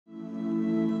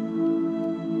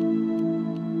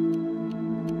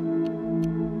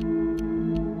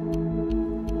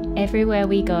Everywhere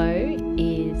we go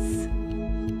is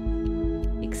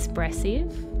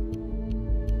expressive,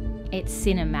 it's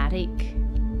cinematic.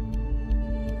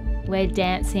 We're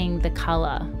dancing the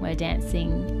colour, we're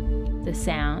dancing the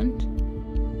sound.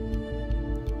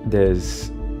 There's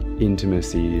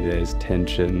intimacy, there's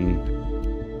tension.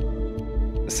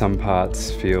 Some parts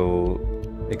feel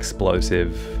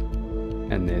explosive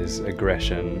and there's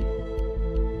aggression.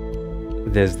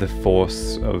 There's the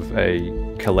force of a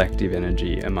collective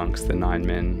energy amongst the 9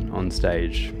 men on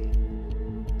stage,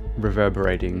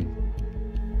 reverberating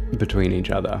between each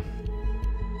other.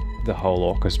 The whole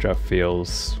orchestra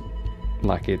feels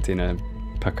like it's in a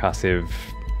percussive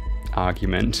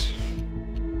argument.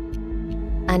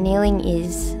 Annealing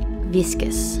is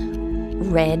viscous,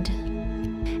 red.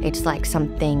 It's like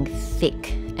something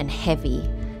thick and heavy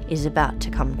is about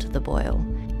to come to the boil.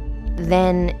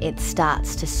 Then it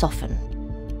starts to soften.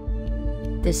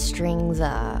 The strings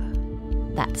are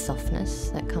that softness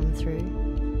that come through.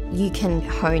 You can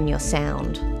hone your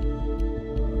sound,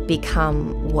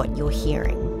 become what you're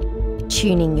hearing,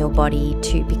 tuning your body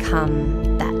to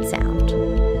become that sound.